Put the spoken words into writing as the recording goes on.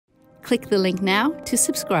Click the link now to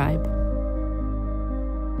subscribe.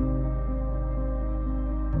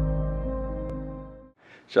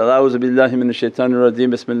 A'udhu billahi minash shaitanir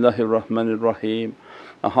rajeem. Bismillahir Rahmanir Rahim.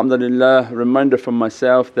 Alhamdulillah, reminder from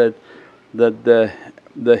myself that the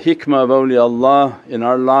hikmah of awliyaullah in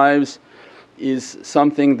our lives is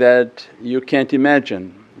something that you can't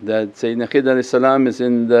imagine. That Sayyidina Khidr salam is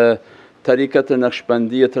in the tariqat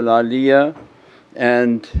Naqshbandiya al-Aliyah,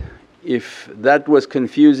 and if that was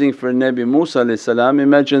confusing for Nabi Musa salam,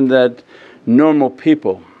 imagine that normal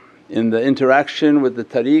people in the interaction with the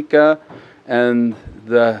tariqah and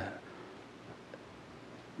the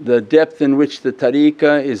depth in which the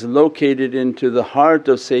tariqah is located into the heart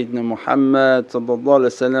of Sayyidina Muhammad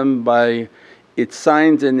by its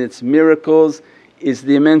signs and its miracles is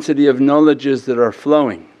the immensity of knowledges that are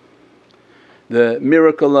flowing. The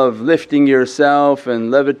miracle of lifting yourself and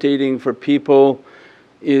levitating for people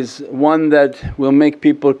is one that will make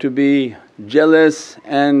people to be jealous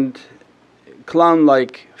and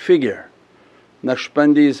clown-like figure.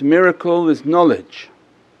 Naqshbandi's miracle is knowledge,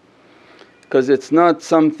 because it's not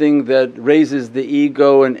something that raises the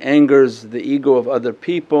ego and angers the ego of other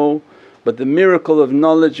people, but the miracle of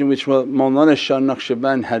knowledge in which Mawlana Shah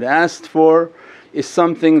Naqshband had asked for is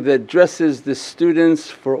something that dresses the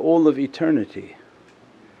students for all of eternity.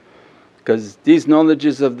 Because these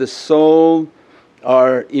knowledges of the soul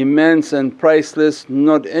are immense and priceless,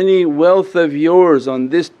 not any wealth of yours on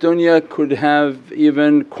this dunya could have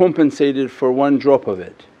even compensated for one drop of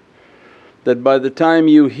it. That by the time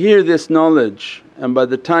you hear this knowledge and by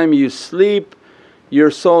the time you sleep,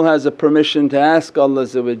 your soul has a permission to ask Allah,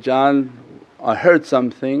 I heard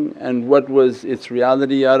something and what was its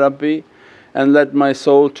reality Ya Rabbi, and let my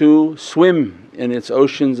soul too swim in its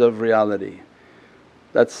oceans of reality.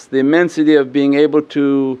 That's the immensity of being able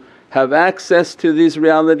to have access to these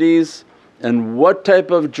realities, and what type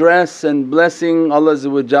of dress and blessing Allah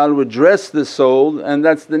would dress the soul, and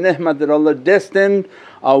that's the ni'mat that Allah destined.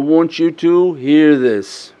 I want you to hear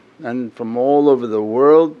this, and from all over the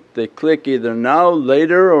world they click either now,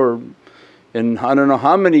 later, or in I don't know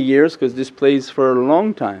how many years, because this plays for a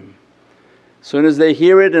long time. Soon as they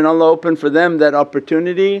hear it and Allah open for them that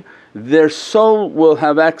opportunity, their soul will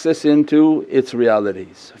have access into its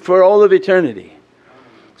realities for all of eternity.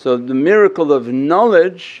 So the miracle of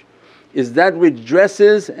knowledge is that which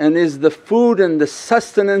dresses and is the food and the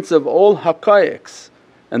sustenance of all haqqaiqs,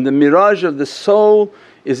 and the mirage of the soul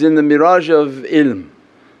is in the mirage of ilm,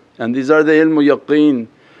 and these are the ilmu yaqeen.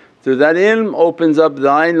 Through that ilm opens up the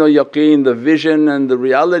aynul yaqeen, the vision and the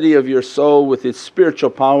reality of your soul with its spiritual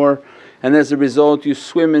power, and as a result you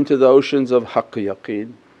swim into the oceans of haqq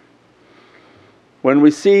yaqeen. When we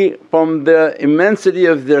see from the immensity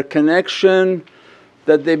of their connection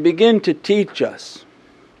that they begin to teach us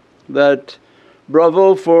that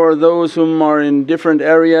bravo for those whom are in different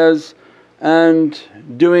areas and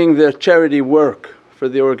doing their charity work for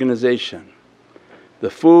the organization. The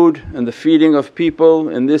food and the feeding of people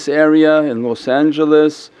in this area in Los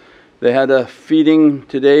Angeles, they had a feeding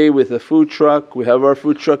today with a food truck. We have our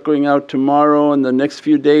food truck going out tomorrow, and the next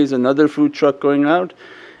few days another food truck going out,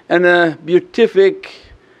 and a beatific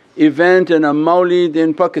event and a mawlid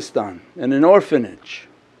in Pakistan, in an orphanage.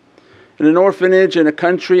 In an orphanage in a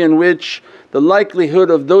country in which the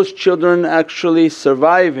likelihood of those children actually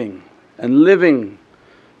surviving and living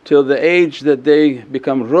till the age that they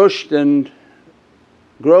become rushd and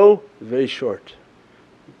grow very short.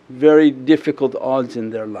 Very difficult odds in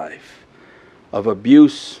their life of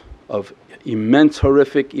abuse, of immense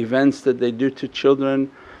horrific events that they do to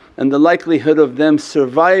children, and the likelihood of them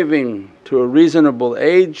surviving to a reasonable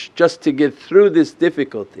age just to get through this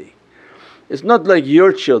difficulty. It's not like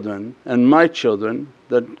your children and my children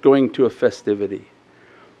that going to a festivity.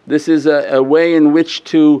 This is a way in which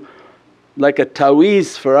to, like a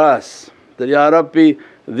taweez for us, that, Ya Rabbi,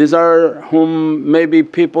 these are whom maybe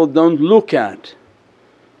people don't look at,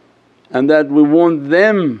 and that we want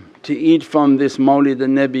them to eat from this mawlid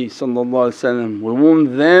an-Nabi. We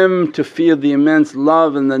want them to feel the immense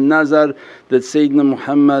love and the nazar that Sayyidina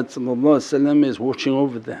Muhammad is watching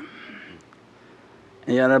over them.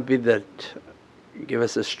 And Ya Rabbi, that give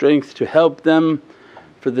us the strength to help them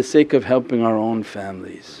for the sake of helping our own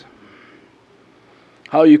families.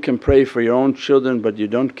 How you can pray for your own children but you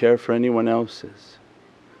don't care for anyone else's.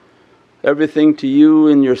 Everything to you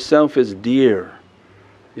in yourself is dear.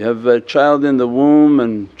 You have a child in the womb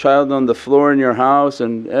and child on the floor in your house,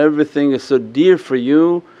 and everything is so dear for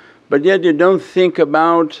you, but yet you don't think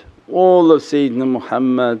about all of Sayyidina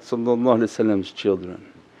Muhammad's children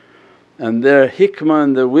and their hikmah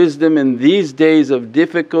and their wisdom in these days of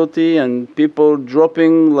difficulty and people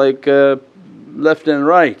dropping like left and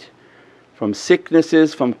right. from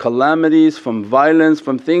sicknesses, from calamities, from violence,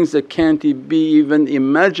 from things that can't be even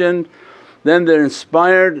imagined, then they're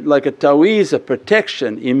inspired like a ta'weez, a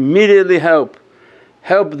protection, immediately help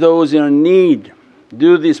those in need.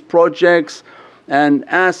 Do these projects and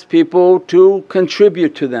ask people to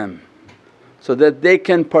contribute to them so that they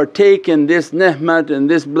can partake in this ni'mat and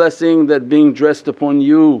this blessing that being dressed upon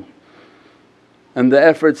you. And the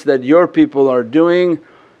efforts that your people are doing,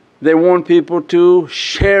 they want people to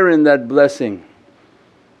share in that blessing.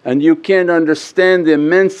 And you can't understand the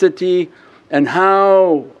immensity and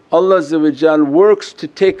how Allah works to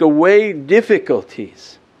take away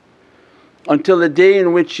difficulties until the day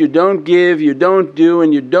in which you don't give, you don't do,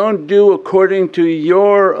 and you don't do according to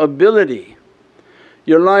your ability.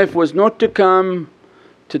 Your life was not to come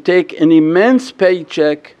to take an immense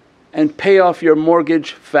paycheck and pay off your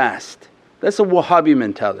mortgage fast. That's a Wahhabi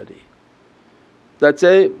mentality. That's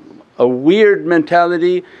a weird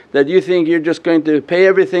mentality that you think you're just going to pay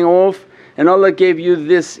everything off, and Allah gave you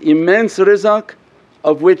this immense rizq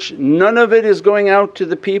of which none of it is going out to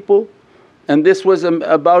the people, and this was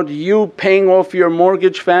about you paying off your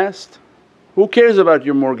mortgage fast. Who cares about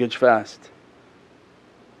your mortgage fast?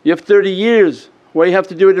 You have 30 years, why you have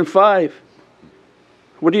to do it in 5?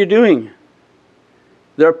 What are you doing?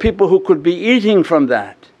 There are people who could be eating from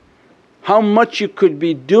that. How much you could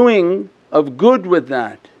be doing of good with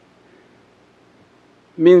that.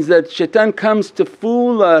 Means that shaitan comes to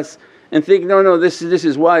fool us and think, no, this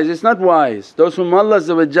is wise. It's not wise. Those whom Allah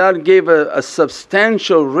gave a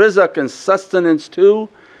substantial rizq and sustenance to,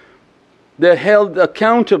 they're held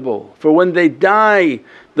accountable for when they die.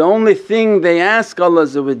 The only thing they ask Allah,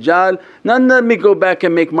 not let me go back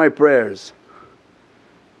and make my prayers,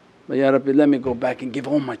 but Ya Rabbi, let me go back and give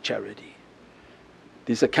all my charity.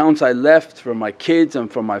 These accounts I left for my kids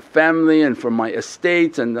and for my family and for my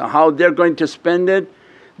estates and how they're going to spend it.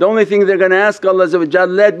 The only thing they're going to ask Allah,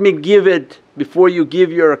 let me give it before you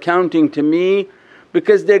give your accounting to me,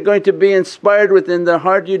 because they're going to be inspired within their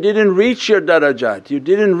heart, you didn't reach your darajat, you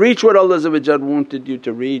didn't reach what Allah wanted you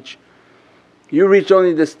to reach. You reached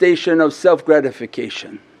only the station of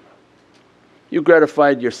self-gratification. You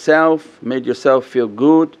gratified yourself, made yourself feel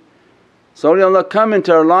good. So awliyaullah come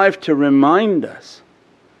into our life to remind us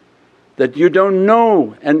that you don't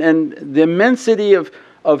know, and the immensity of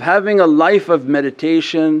having a life of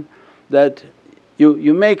meditation, that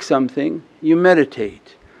you make something, you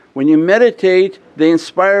meditate. When you meditate, they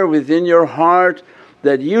inspire within your heart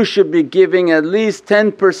that you should be giving at least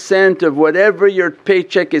 10% of whatever your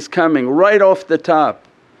paycheck is coming right off the top.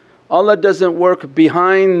 Allah doesn't work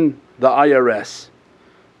behind the IRS,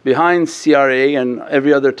 behind CRA and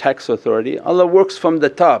every other tax authority. Allah works from the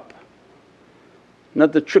top,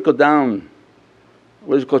 not the trickle down.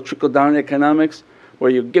 What is it called, trickle down economics? Where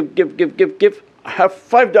you give, I have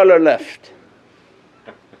 $5 left,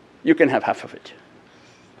 you can have half of it.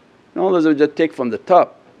 And Allah just take from the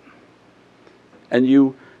top, and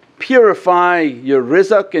you purify your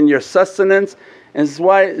rizq and your sustenance. And this is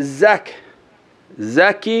why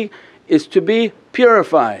zaki is to be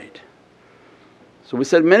purified. So we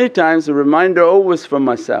said many times, a reminder always from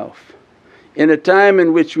myself, in a time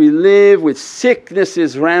in which we live with sickness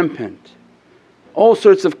is rampant, all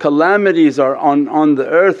sorts of calamities are on the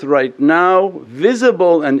earth right now,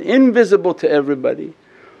 visible and invisible to everybody.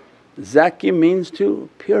 Zaki means to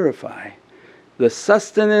purify. The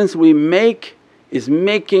sustenance we make is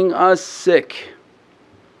making us sick.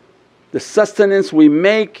 The sustenance we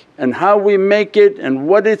make and how we make it and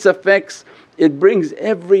what its effects, it brings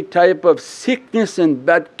every type of sickness and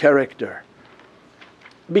bad character,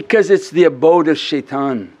 because it's the abode of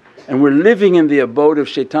shaitan and we're living in the abode of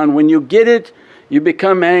shaitan. When you get it, you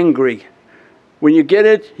become angry. When you get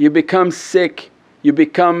it, you become sick, you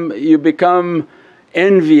become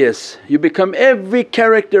envious, you become every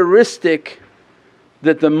characteristic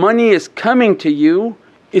that the money is coming to you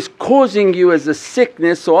is causing you as a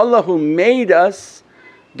sickness. So Allah who made us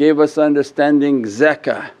gave us understanding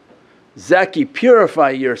zakah. Zaki, purify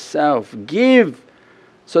yourself, give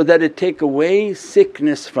so that it take away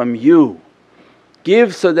sickness from you.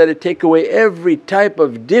 Give so that it take away every type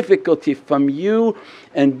of difficulty from you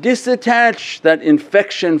and disattach that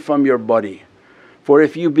infection from your body. For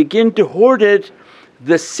if you begin to hoard it,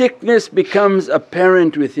 the sickness becomes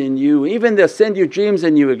apparent within you. Even they'll send you dreams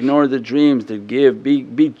and you ignore the dreams, to give,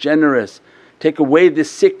 be generous, take away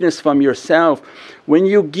this sickness from yourself. When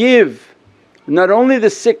you give, not only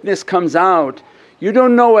the sickness comes out, you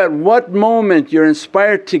don't know at what moment you're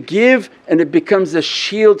inspired to give and it becomes a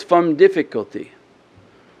shield from difficulty.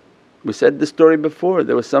 We said this story before,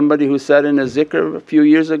 there was somebody who sat in a zikr a few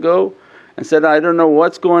years ago and said, I don't know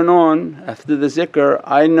what's going on after the zikr,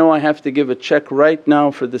 I know I have to give a check right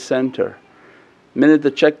now for the center. Minute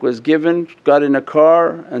the check was given, got in a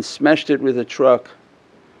car and smashed it with a truck.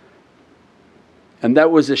 And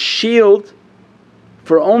that was a shield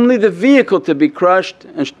for only the vehicle to be crushed,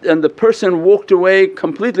 and the person walked away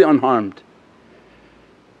completely unharmed.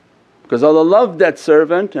 Because Allah loved that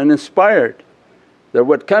servant and inspired that,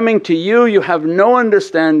 what coming to you, you have no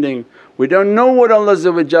understanding. We don't know what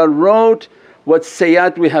Allah wrote, what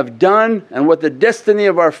sayyat we have done, and what the destiny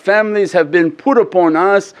of our families have been put upon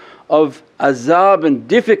us of azab and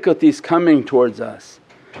difficulties coming towards us.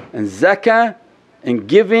 And zakah and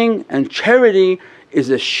giving and charity is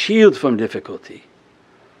a shield from difficulty.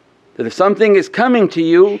 That if something is coming to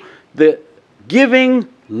you, the giving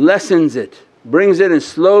lessens it, brings it and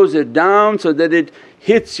slows it down so that it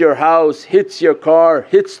hits your house, hits your car,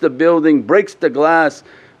 hits the building, breaks the glass,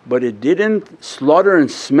 but it didn't slaughter and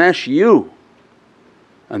smash you.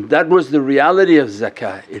 And that was the reality of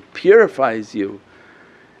zakah, it purifies you.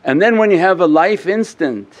 And then when you have a life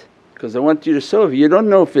instant, because I want you to so, if you don't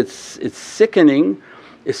know if it's sickening,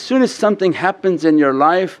 as soon as something happens in your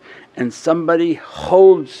life and somebody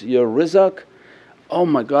holds your rizq, oh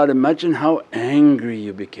my God, imagine how angry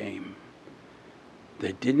you became.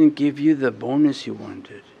 They didn't give you the bonus you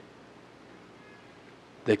wanted,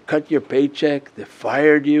 they cut your paycheck, they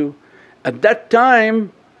fired you. At that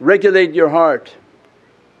time regulate your heart.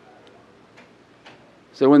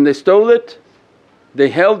 So when they stole it, they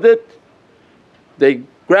held it, they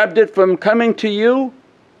grabbed it from coming to you,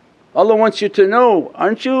 Allah wants you to know,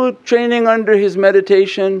 aren't you training under His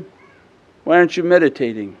meditation? Why aren't you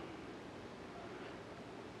meditating?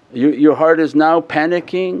 Your heart is now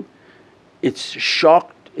panicking, it's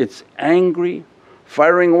shocked, it's angry,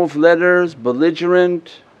 firing off letters,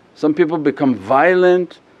 belligerent. Some people become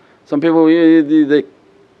violent, some people they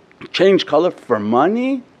change colour for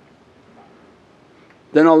money.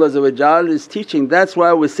 Then Allah is teaching, that's why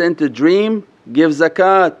I was sent a dream, give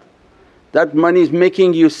zakat. That money is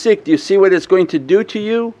making you sick, do you see what it's going to do to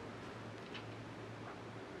you?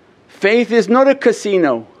 Faith is not a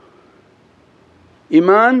casino,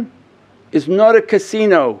 Iman is not a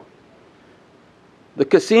casino. The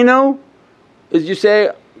casino is you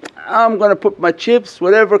say, I'm going to put my chips,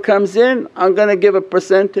 whatever comes in I'm going to give a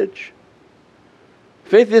percentage.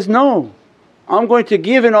 Faith is no, I'm going to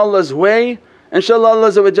give in Allah's way,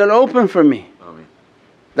 inshaAllah Allah open for me. Ameen.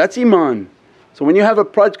 That's Iman. So when you have a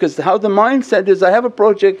project, because how the mindset is, I have a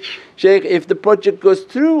project, Shaykh, if the project goes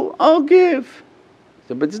through I'll give.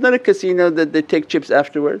 So, but it's not a casino that they take chips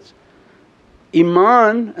afterwards.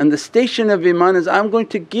 Iman and the station of Iman is, I'm going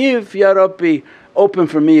to give, Ya Rabbi, open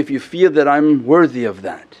for me if you feel that I'm worthy of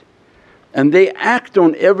that. And they act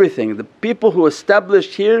on everything. The people who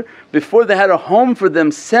established here, before they had a home for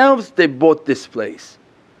themselves they bought this place.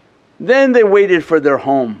 Then they waited for their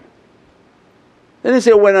home. Then they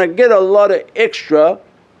say, when I get a lot of extra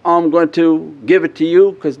I'm going to give it to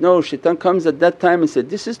you, because no, shaitan comes at that time and said,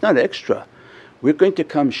 this is not extra, we're going to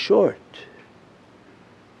come short.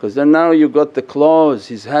 Because then now you got the claws,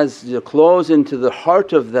 he has the claws into the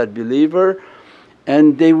heart of that believer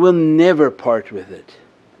and they will never part with it.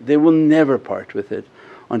 They will never part with it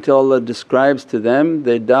until Allah describes to them,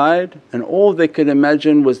 they died and all they could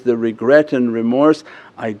imagine was the regret and remorse,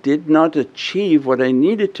 I did not achieve what I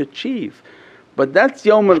needed to achieve. But that's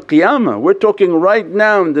Yawm al-Qiyamah. We're talking right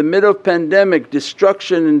now in the middle of pandemic,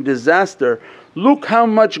 destruction and disaster. Look how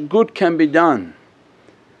much good can be done.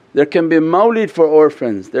 There can be mawlid for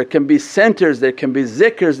orphans, there can be centers, there can be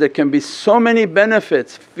zikrs, there can be so many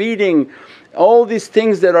benefits, feeding, all these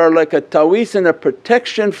things that are like a ta'weez and a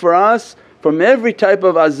protection for us from every type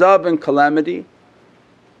of azab and calamity.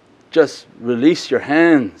 Just release your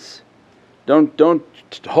hands, don't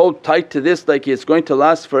hold tight to this like it's going to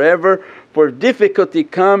last forever. For difficulty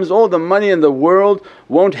comes, all the money in the world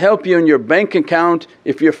won't help you in your bank account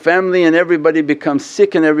if your family and everybody becomes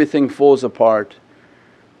sick and everything falls apart.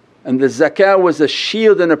 And the zakah was a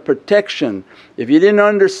shield and a protection. If you didn't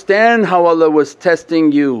understand how Allah was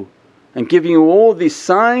testing you and giving you all these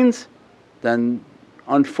signs, then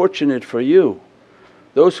unfortunate for you.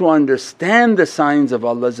 Those who understand the signs of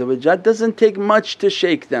Allah doesn't take much to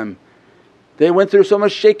shake them. They went through so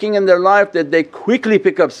much shaking in their life that they quickly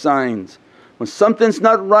pick up signs. When something's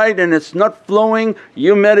not right and it's not flowing,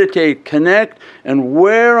 you meditate, connect, and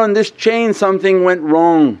where on this chain something went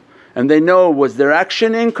wrong. And they know, was their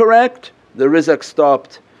action incorrect? The rizq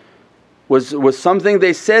stopped. Was something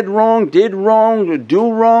they said wrong, did wrong,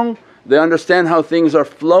 do wrong? They understand how things are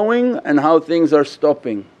flowing and how things are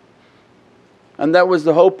stopping. And that was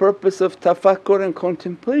the whole purpose of tafakkur and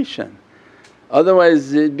contemplation.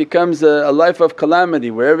 Otherwise it becomes a life of calamity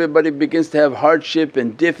where everybody begins to have hardship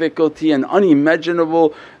and difficulty and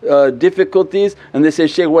unimaginable difficulties, and they say,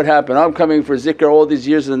 Shaykh, what happened? I'm coming for zikr all these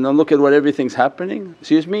years and now look at what everything's happening.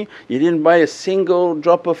 Excuse me, you didn't buy a single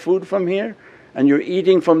drop of food from here and you're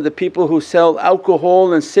eating from the people who sell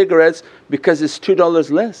alcohol and cigarettes because it's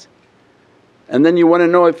 $2 less. And then you want to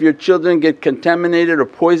know if your children get contaminated or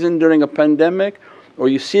poisoned during a pandemic, or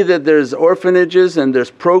you see that there's orphanages and there's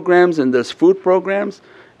programs and there's food programs,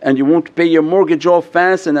 and you won't pay your mortgage all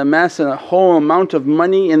fast and amass a whole amount of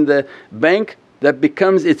money in the bank that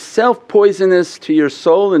becomes itself poisonous to your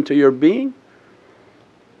soul and to your being.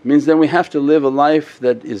 Means then we have to live a life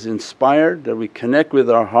that is inspired, that we connect with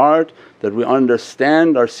our heart, that we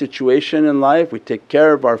understand our situation in life, we take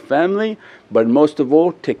care of our family, but most of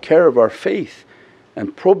all take care of our faith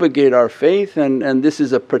and propagate our faith, and this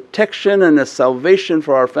is a protection and a salvation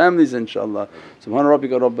for our families inshaAllah. Subhana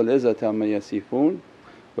rabbika rabbil izzati amma yasifoon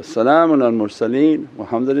wa salaamun al mursaleen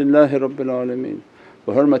walhamdulillahi rabbil alameen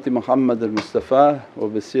bi hurmati Muhammad al-Mustafa wa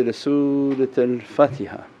bi siri Surat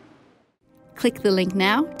al-Fatiha. Click the link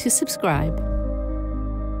now to subscribe.